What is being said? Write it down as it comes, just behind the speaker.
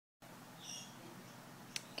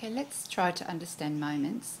Okay, let's try to understand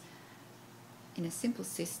moments in a simple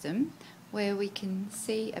system where we can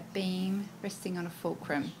see a beam resting on a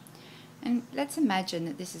fulcrum. And let's imagine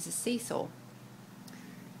that this is a seesaw.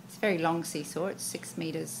 It's a very long seesaw, it's 6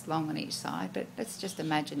 meters long on each side, but let's just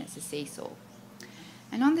imagine it's a seesaw.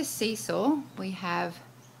 And on this seesaw we have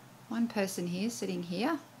one person here sitting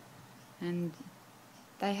here, and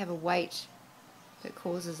they have a weight that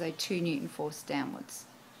causes a 2 Newton force downwards.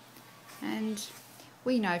 And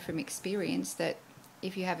we know from experience that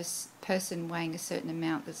if you have a person weighing a certain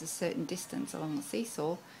amount, there's a certain distance along the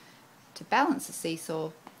seesaw. To balance the seesaw,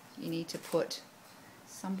 you need to put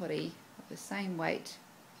somebody of the same weight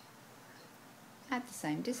at the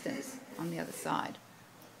same distance on the other side.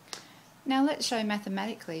 Now let's show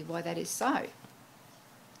mathematically why that is so.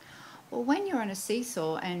 Well, when you're on a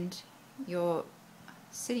seesaw and you're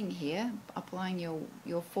sitting here, applying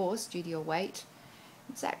your force due to your weight,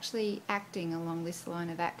 it's actually acting along this line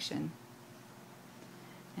of action,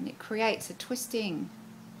 and it creates a twisting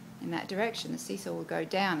in that direction. The seesaw will go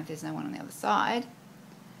down if there's no one on the other side,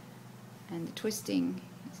 and the twisting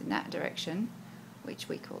is in that direction, which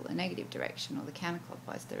we call the negative direction or the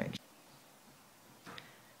counterclockwise direction.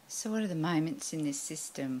 So what are the moments in this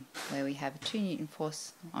system where we have a 2 Newton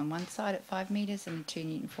force on one side at 5 meters and a 2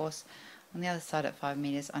 Newton force on the other side at 5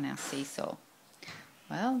 meters on our seesaw?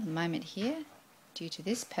 Well, the moment here, due to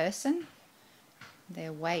this person,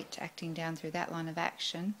 their weight acting down through that line of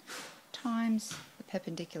action, times the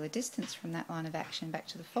perpendicular distance from that line of action back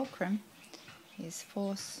to the fulcrum, is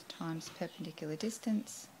force times perpendicular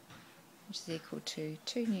distance, which is equal to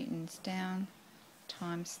 2 newtons down,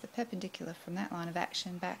 times the perpendicular from that line of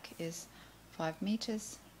action back is 5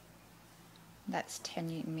 meters. That's 10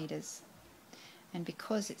 Newton meters. And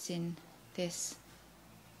because it's in this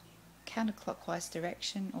counterclockwise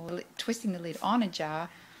direction, or twisting the lid on a jar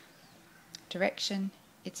direction,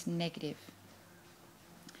 it's negative.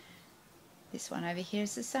 This one over here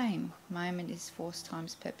is the same. Moment is force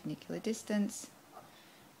times perpendicular distance,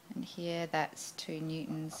 and here that's 2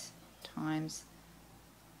 newtons times,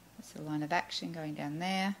 that's the line of action going down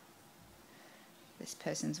there, this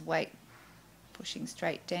person's weight pushing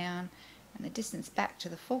straight down, and the distance back to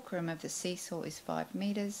the fulcrum of the seesaw is 5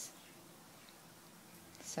 meters.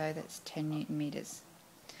 So that's 10 Newton meters.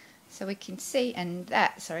 So we can see, and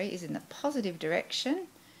that, is in the positive direction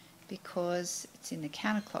because it's in the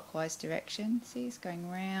counterclockwise direction. See, it's going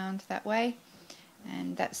round that way,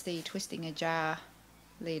 and that's the twisting a jar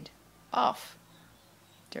lid off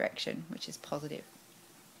direction, which is positive.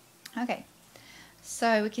 Okay,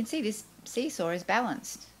 so we can see this seesaw is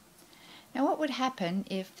balanced. Now what would happen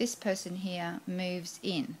if this person here moves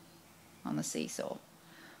in on the seesaw?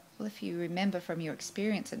 Well, if you remember from your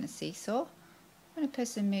experience in a seesaw, when a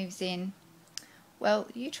person moves in, well,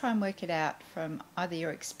 you try and work it out from either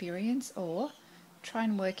your experience or try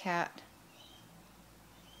and work out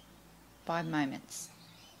by moments.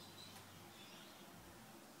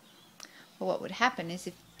 Well, what would happen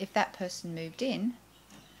is if that person moved in,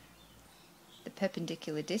 the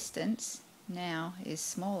perpendicular distance now is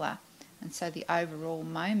smaller, and so the overall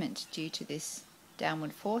moment due to this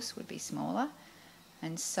downward force would be smaller,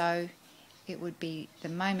 and so it would be the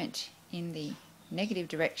moment in the negative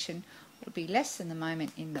direction would be less than the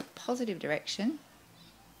moment in the positive direction,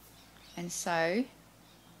 and so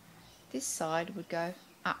this side would go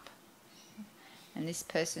up and this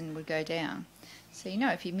person would go down. So you know,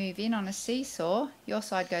 if you move in on a seesaw, your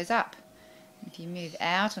side goes up. If you move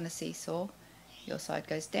out on a seesaw, your side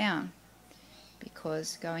goes down,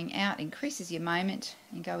 because going out increases your moment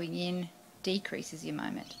and going in decreases your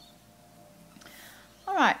moment.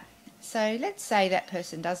 Alright, so let's say that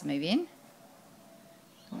person does move in.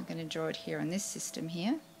 I'm going to draw it here on this system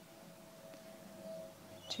here.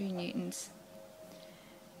 2 newtons.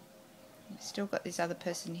 We've still got this other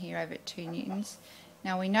person here over at 2 newtons.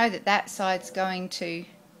 Now we know that that side's going to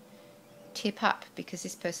tip up because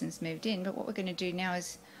this person's moved in, but what we're going to do now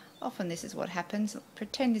is, often this is what happens,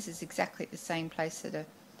 pretend this is exactly at the same place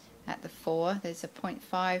at the 4. There's a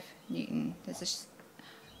 0.5 newton. There's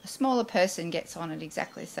a smaller person gets on at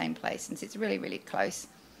exactly the same place, and it's really, really close.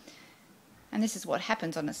 And this is what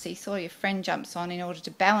happens on a seesaw. Your friend jumps on in order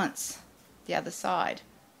to balance the other side.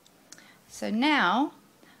 So now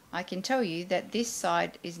I can tell you that this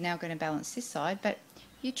side is now going to balance this side, but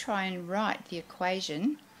you try and write the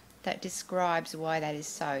equation that describes why that is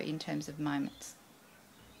so in terms of moments.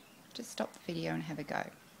 Just stop the video and have a go.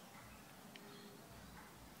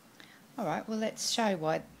 Alright, well let's show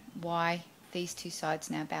why these two sides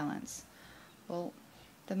now balance. Well,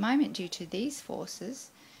 the moment due to these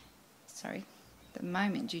forces,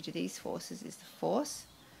 is the force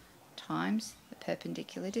times the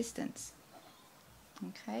perpendicular distance.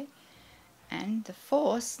 Okay, and the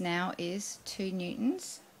force now is 2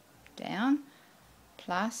 newtons down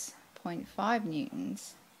plus 0.5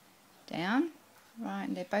 newtons down, right,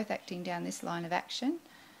 and they're both acting down this line of action,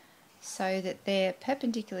 so that their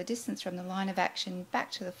perpendicular distance from the line of action back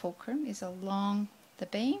to the fulcrum is along the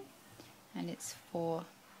beam, and it's 4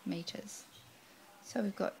 meters. So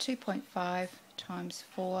we've got 2.5 times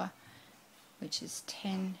 4, which is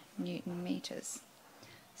 10 Newton meters.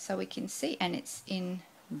 So we can see, and it's in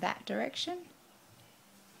that direction,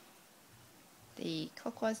 the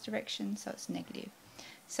clockwise direction, so it's negative.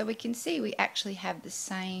 So we can see we actually have the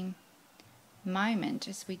same moment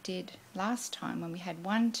as we did last time when we had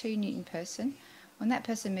one 2 Newton person. When that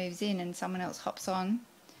person moves in and someone else hops on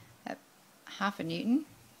at half a Newton,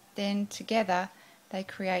 then together they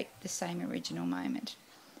create the same original moment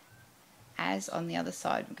as on the other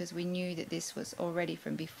side, because we knew that this was already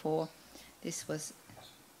from before, this was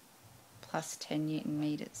plus 10 Newton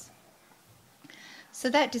meters. So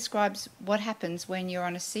that describes what happens when you're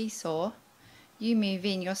on a seesaw. You move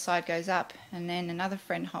in, your side goes up, and then another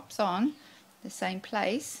friend hops on the same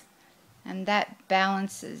place, and that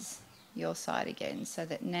balances your side again, so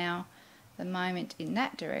that now the moment in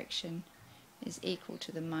that direction is equal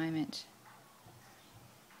to the moment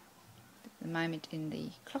in the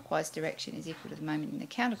clockwise direction is equal to the moment in the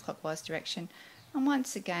counterclockwise direction, and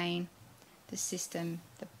once again the system,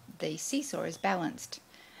 the seesaw is balanced.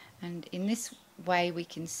 And in this way we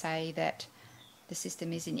can say that the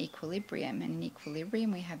system is in equilibrium, and in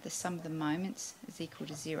equilibrium we have the sum of the moments is equal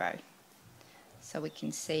to 0. So we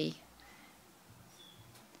can see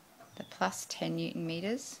the plus 10 Newton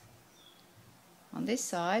meters on this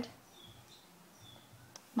side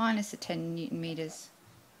minus the 10 Newton meters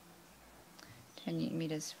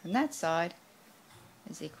from that side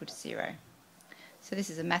is equal to 0. So this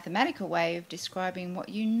is a mathematical way of describing what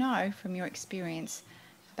you know from your experience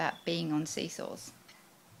about being on seesaws.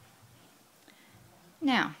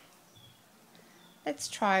 Now, let's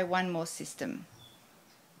try one more system.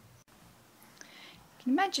 You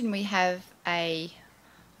can imagine we have an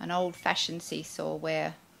old-fashioned seesaw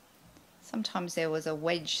where sometimes there was a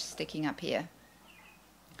wedge sticking up here,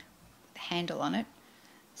 the handle on it,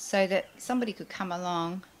 so that somebody could come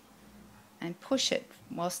along and push it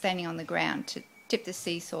while standing on the ground to tip the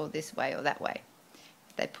seesaw this way or that way.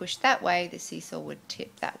 If they pushed that way, the seesaw would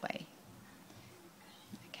tip that way.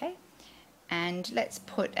 Okay, and let's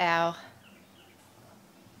put our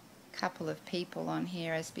couple of people on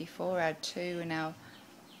here as before, our 2 and our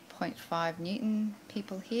 0.5 Newton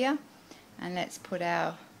people here, and let's put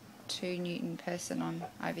our 2 Newton person on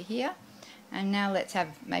over here, and now let's have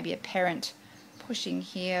maybe a parent pushing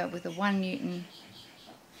here with a 1 Newton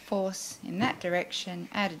force in that direction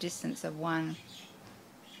at a distance of 1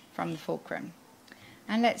 from the fulcrum.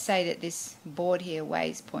 And let's say that this board here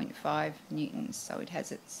weighs 0.5 newtons, so it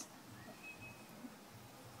has its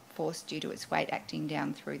force due to its weight acting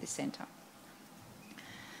down through the centre.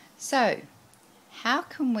 So how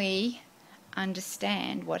can we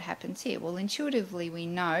understand what happens here? Well, intuitively we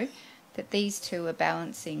know that these two are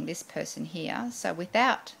balancing this person here, so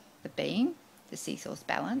without the beam the seesaw's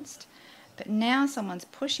balanced, but now someone's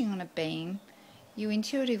pushing on a beam. You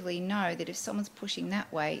intuitively know that if someone's pushing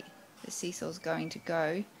that way, the seesaw's going to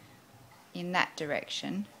go in that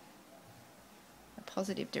direction, a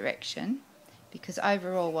positive direction, because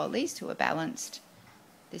overall, while these two are balanced,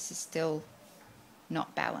 this is still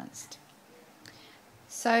not balanced.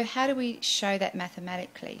 So how do we show that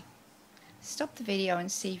mathematically? Stop the video and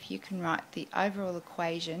see if you can write the overall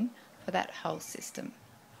equation for that whole system.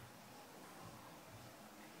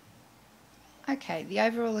 Okay, the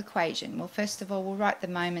overall equation. Well, first of all, we'll write the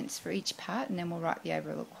moments for each part, and then we'll write the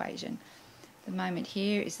overall equation. The moment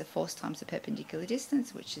here is the force times the perpendicular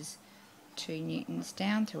distance, which is 2 newtons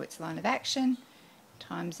down through its line of action,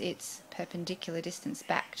 times its perpendicular distance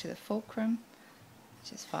back to the fulcrum,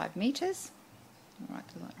 which is 5 meters. Right,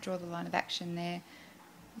 draw the line of action there.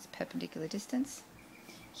 It's perpendicular distance.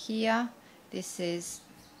 Here, this is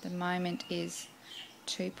the moment is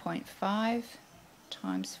 2.5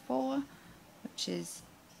 times 4, which is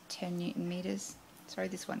 10 Newton meters. Sorry,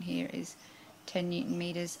 this one here is 10 Newton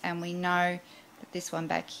meters, and we know that this one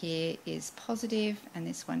back here is positive and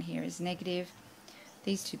this one here is negative.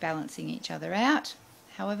 These two balancing each other out.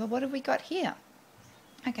 However, what have we got here?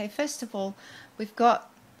 Okay, first of all, we've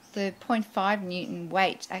got the 0.5 Newton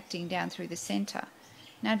weight acting down through the centre.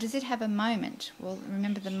 Now, does it have a moment? Well,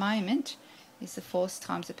 remember the moment is the force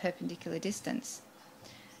times the perpendicular distance.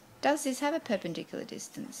 Does this have a perpendicular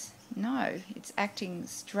distance? No, it's acting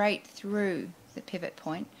straight through the pivot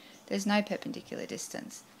point. There's no perpendicular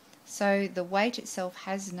distance. So the weight itself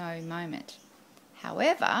has no moment.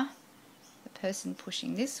 However, the person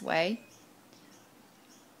pushing this way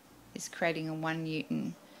is creating a 1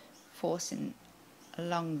 Newton force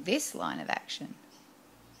along this line of action.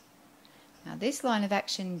 Now this line of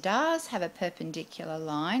action does have a perpendicular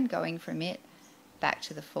line going from it back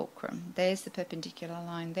to the fulcrum. There's the perpendicular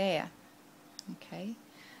line there. Okay,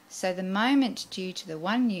 so the moment due to the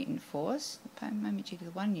 1 Newton force,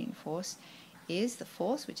 is the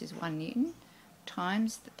force, which is 1 Newton,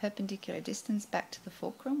 times the perpendicular distance back to the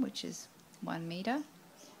fulcrum, which is 1 meter.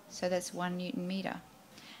 So that's 1 Newton meter.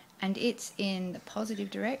 And it's in the positive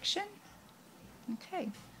direction. Okay.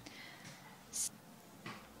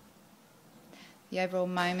 The overall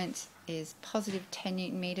moment is positive 10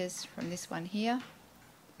 Newton meters from this one here,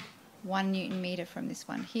 1 Newton meter from this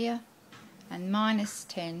one here, and minus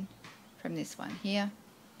 10 from this one here.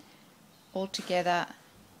 Altogether,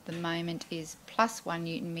 the moment is plus 1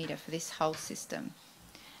 Newton meter for this whole system.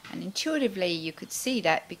 And intuitively you could see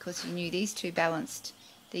that because you knew these two balanced,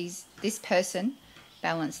 this person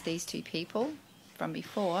balanced these two people from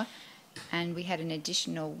before, and we had an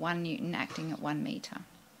additional 1 Newton acting at 1 meter.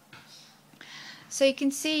 So you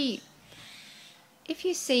can see, if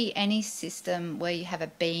you see any system where you have a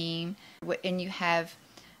beam and you have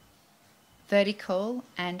vertical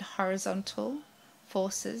and horizontal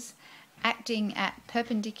forces acting at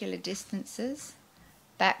perpendicular distances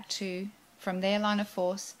back to, from their line of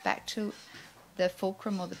force back to the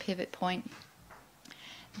fulcrum or the pivot point,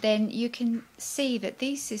 then you can see that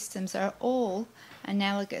these systems are all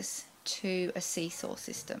analogous to a seesaw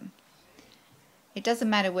system. It doesn't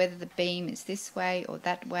matter whether the beam is this way or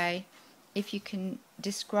that way. If you can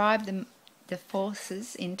describe the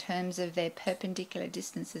forces in terms of their perpendicular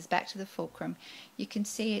distances back to the fulcrum, you can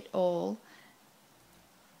see it all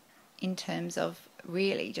in terms of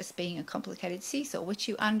really just being a complicated seesaw, which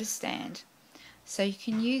you understand. So you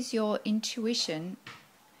can use your intuition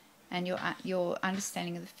and your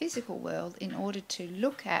understanding of the physical world in order to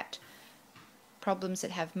look at problems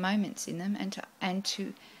that have moments in them and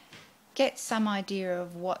to get some idea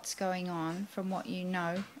of what's going on from what you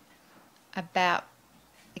know about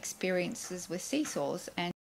experiences with seesaws and